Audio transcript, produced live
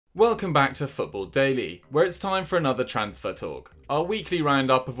Welcome back to Football Daily, where it's time for another transfer talk, our weekly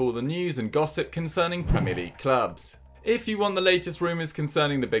roundup of all the news and gossip concerning Premier League clubs. If you want the latest rumours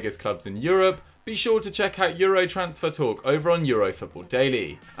concerning the biggest clubs in Europe, be sure to check out Euro Transfer Talk over on Euro Football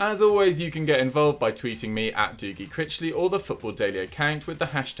Daily. As always, you can get involved by tweeting me at Doogie Critchley or the Football Daily account with the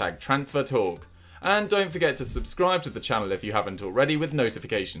hashtag TransferTalk. And don't forget to subscribe to the channel if you haven't already with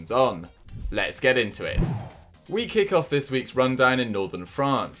notifications on. Let's get into it. We kick off this week's rundown in northern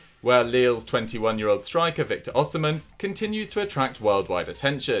France, where Lille's 21-year-old striker Victor Osimhen continues to attract worldwide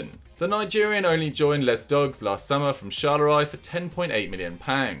attention. The Nigerian only joined Les Dogs last summer from Charleroi for £10.8 million,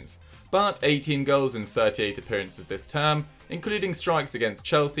 but 18 goals in 38 appearances this term, including strikes against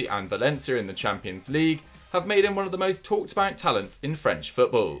Chelsea and Valencia in the Champions League, have made him one of the most talked about talents in French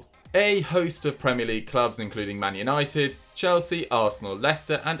football. A host of Premier League clubs including Man United, Chelsea, Arsenal,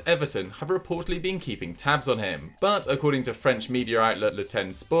 Leicester and Everton have reportedly been keeping tabs on him. But according to French media outlet Le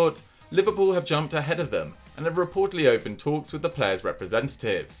Ten Sport, Liverpool have jumped ahead of them and have reportedly opened talks with the players'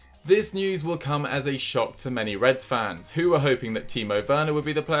 representatives. This news will come as a shock to many Reds fans, who were hoping that Timo Werner would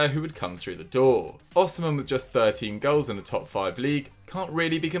be the player who would come through the door. Osimhen, with just 13 goals in the top 5 league, can't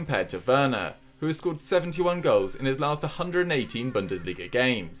really be compared to Werner, who has scored 71 goals in his last 118 Bundesliga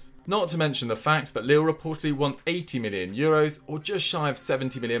games. Not to mention the fact that Lille reportedly want €80 million, or just shy of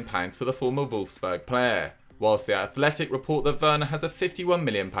 £70 million for the former Wolfsburg player, whilst the Athletic report that Werner has a £51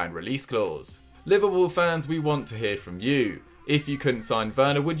 million release clause. Liverpool fans, we want to hear from you. If you couldn't sign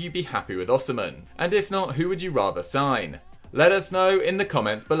Werner, would you be happy with Osimhen? And if not, who would you rather sign? Let us know in the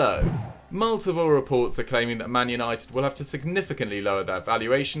comments below. Multiple reports are claiming that Man United will have to significantly lower their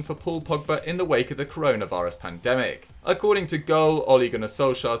valuation for Paul Pogba in the wake of the coronavirus pandemic. According to Goal, Ole Gunnar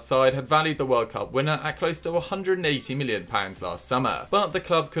Solskjaer's side had valued the World Cup winner at close to £180 million last summer, but the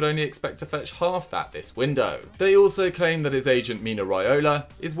club could only expect to fetch half that this window. They also claim that his agent Mino Raiola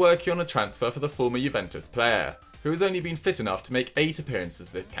is working on a transfer for the former Juventus player, who has only been fit enough to make 8 appearances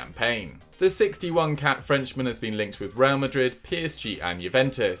this campaign. The 61-cat Frenchman has been linked with Real Madrid, PSG and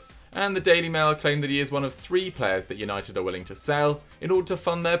Juventus, and the Daily Mail claimed that he is one of 3 players that United are willing to sell in order to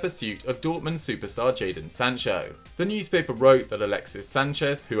fund their pursuit of Dortmund superstar Jadon Sancho. The newspaper wrote that Alexis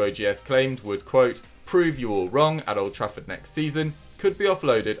Sanchez, who OGS claimed would, quote, prove you all wrong at Old Trafford next season, could be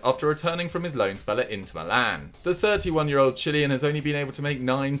offloaded after returning from his loan spell at Inter Milan. The 31-year-old Chilean has only been able to make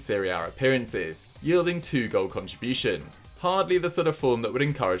 9 Serie A appearances, yielding 2 goal contributions. Hardly the sort of form that would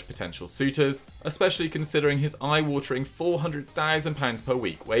encourage potential suitors, especially considering his eye-watering £400,000 per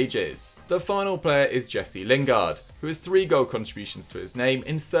week wages. The final player is Jesse Lingard, who has 3 goal contributions to his name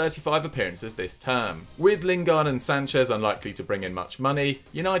in 35 appearances this term. With Lingard and Sanchez unlikely to bring in much money,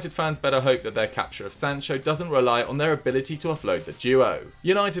 United fans better hope that their capture of Sancho doesn't rely on their ability to offload the duo.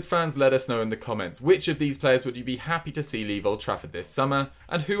 United fans, let us know in the comments which of these players would you be happy to see leave Old Trafford this summer,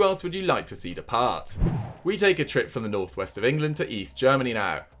 and who else would you like to see depart? We take a trip from the northwest of England to East Germany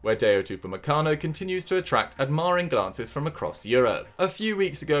now, where Dayot Upamecano continues to attract admiring glances from across Europe. A few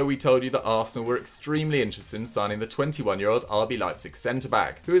weeks ago we told you that Arsenal were extremely interested in signing the 21-year-old RB Leipzig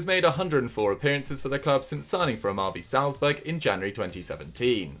centre-back, who has made 104 appearances for the club since signing from RB Salzburg in January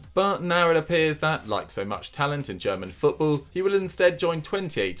 2017. But now it appears that, like so much talent in German football, he will instead join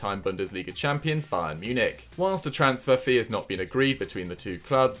 28-time Bundesliga champions Bayern Munich. Whilst a transfer fee has not been agreed between the two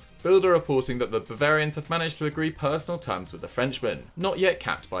clubs, Bild are reporting that the Bavarians have managed to agree personal terms with the Frenchman, not yet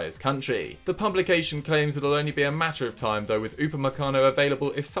capped by his country. The publication claims it'll only be a matter of time though, with Upamecano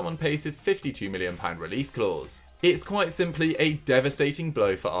available if someone pays his £52 million release clause. It's quite simply a devastating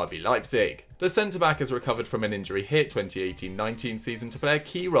blow for RB Leipzig. The centre-back has recovered from an injury-hit 2018-19 season to play a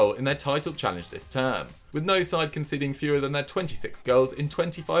key role in their title challenge this term, with no side conceding fewer than their 26 goals in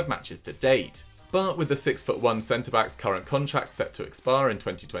 25 matches to date. But with the 6'1" centre-back's current contract set to expire in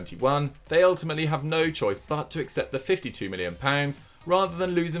 2021, they ultimately have no choice but to accept the £52 million rather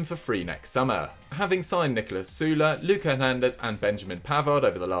than lose him for free next summer. Having signed Nicolas Süle, Luca Hernandez and Benjamin Pavard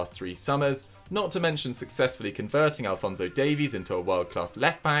over the last 3 summers, not to mention successfully converting Alphonso Davies into a world-class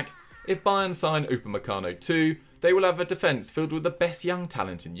left-back, if Bayern sign Upamecano too, they will have a defence filled with the best young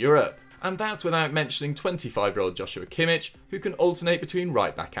talent in Europe. And that's without mentioning 25-year-old Joshua Kimmich, who can alternate between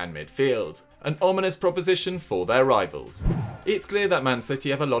right-back and midfield. An ominous proposition for their rivals. It's clear that Man City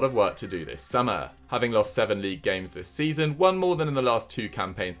have a lot of work to do this summer. Having lost 7 league games this season, 1 more than in the last 2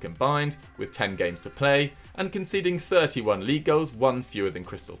 campaigns combined, with 10 games to play, and conceding 31 league goals, 1 fewer than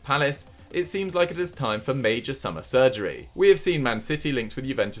Crystal Palace, it seems like it is time for major summer surgery. We have seen Man City linked with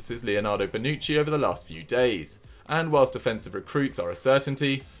Juventus' Leonardo Bonucci over the last few days. And whilst defensive recruits are a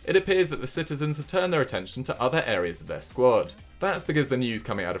certainty, it appears that the citizens have turned their attention to other areas of their squad. That's because the news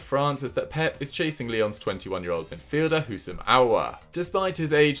coming out of France is that Pep is chasing Lyon's 21-year-old midfielder Houssem Aouar. Despite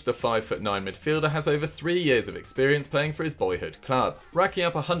his age, the 5'9" midfielder has over 3 years of experience playing for his boyhood club, racking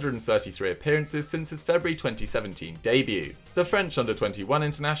up 133 appearances since his February 2017 debut. The French under-21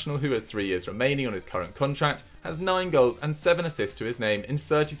 international, who has 3 years remaining on his current contract, has 9 goals and 7 assists to his name in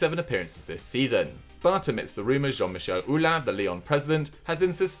 37 appearances this season. But amidst the rumours, Jean-Michel Aulas, the Lyon president, has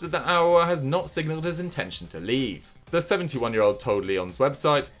insisted that Aouar has not signalled his intention to leave. The 71-year-old told Lyon's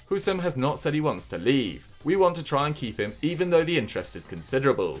website, "Houssem has not said he wants to leave. We want to try and keep him even though the interest is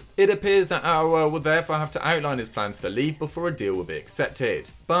considerable." It appears that Aouar will therefore have to outline his plans to leave before a deal will be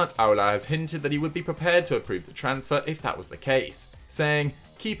accepted. But Aulas has hinted that he would be prepared to approve the transfer if that was the case, saying,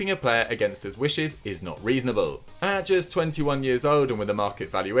 "Keeping a player against his wishes is not reasonable." At just 21 years old and with a market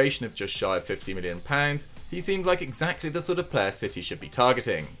valuation of just shy of £50 million, he seems like exactly the sort of player City should be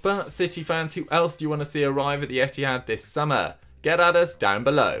targeting. But City fans, who else do you want to see arrive at the Etihad this summer? Get at us down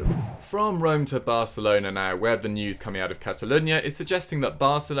below. From Rome to Barcelona now, where the news coming out of Catalonia is suggesting that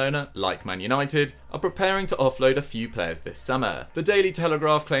Barcelona, like Man United, are preparing to offload a few players this summer. The Daily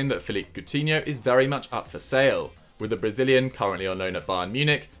Telegraph claimed that Philippe Coutinho is very much up for sale, with the Brazilian, currently on loan at Bayern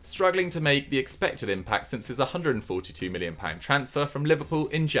Munich, struggling to make the expected impact since his £142 million transfer from Liverpool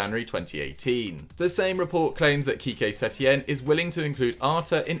in January 2018. The same report claims that Quique Setien is willing to include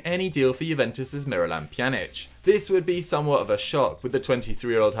Arta in any deal for Juventus's Miralem Pjanic. This would be somewhat of a shock, with the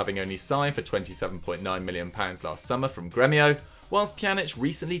 23-year-old having only signed for £27.9 million last summer from Gremio, whilst Pjanic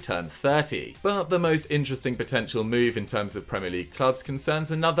recently turned 30. But the most interesting potential move in terms of Premier League clubs concerns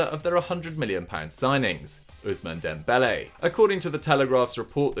another of their £100 million signings, Ousmane Dembele. According to the Telegraph's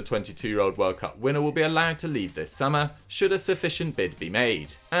report, the 22-year-old World Cup winner will be allowed to leave this summer, should a sufficient bid be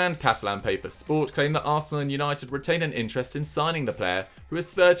made. And Catalan paper Sport claim that Arsenal and United retain an interest in signing the player, who has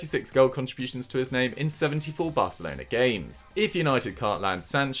 36 goal contributions to his name in 74 Barcelona games. If United can't land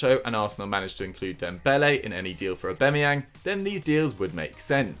Sancho and Arsenal manage to include Dembele in any deal for Aubameyang, then these deals would make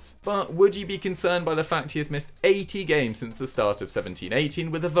sense. But would you be concerned by the fact he has missed 80 games since the start of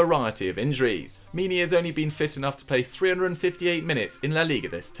 17-18 with a variety of injuries, meaning he has only been fit enough to play 358 minutes in La Liga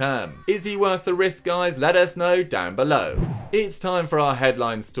this term? Is he worth the risk, guys? Let us know down below. It's time for our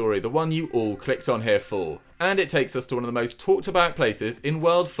headline story, the one you all clicked on here for. And it takes us to one of the most talked about places in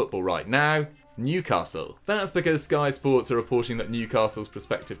world football right now, Newcastle. That's because Sky Sports are reporting that Newcastle's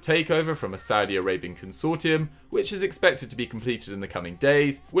prospective takeover from a Saudi Arabian consortium, which is expected to be completed in the coming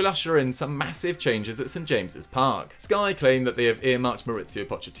days, will usher in some massive changes at St James's Park. Sky claim that they have earmarked Mauricio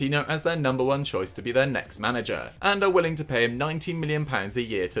Pochettino as their #1 choice to be their next manager, and are willing to pay him £19 million a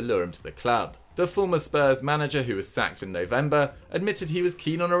year to lure him to the club. The former Spurs manager, who was sacked in November, admitted he was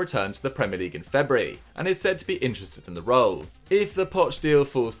keen on a return to the Premier League in February, and is said to be interested in the role. If the Poch deal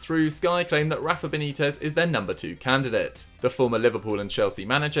falls through, Sky claim that Rafa Benitez is their #2 candidate. The former Liverpool and Chelsea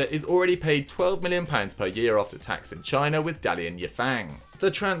manager is already paid £12 million per year after tax in China with Dalian Yifang. The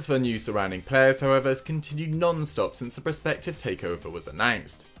transfer news surrounding players, however, has continued non-stop since the prospective takeover was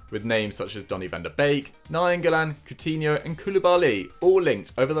announced, with names such as Donny van der Beek, Nainggolan, Coutinho and Koulibaly all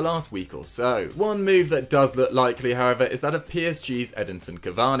linked over the last week or so. One move that does look likely, however, is that of PSG's Edinson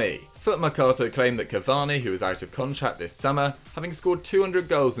Cavani. Foot Mercato claimed that Cavani, who is out of contract this summer, having scored 200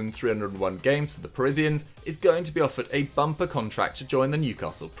 goals in 301 games for the Parisians, is going to be offered a bumper contract to join the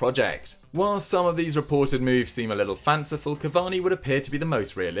Newcastle project. While some of these reported moves seem a little fanciful, Cavani would appear to be the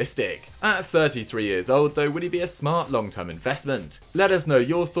most realistic. At 33 years old though, would he be a smart long-term investment? Let us know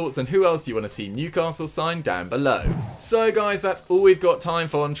your thoughts and who else you want to see Newcastle sign down below. So guys, that's all we've got time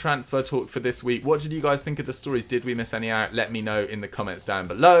for on Transfer Talk for this week. What did you guys think of the stories? Did we miss any out? Let me know in the comments down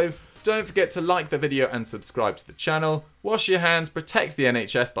below. Don't forget to like the video and subscribe to the channel. Wash your hands, protect the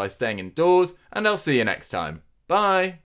NHS by staying indoors, and I'll see you next time. Bye!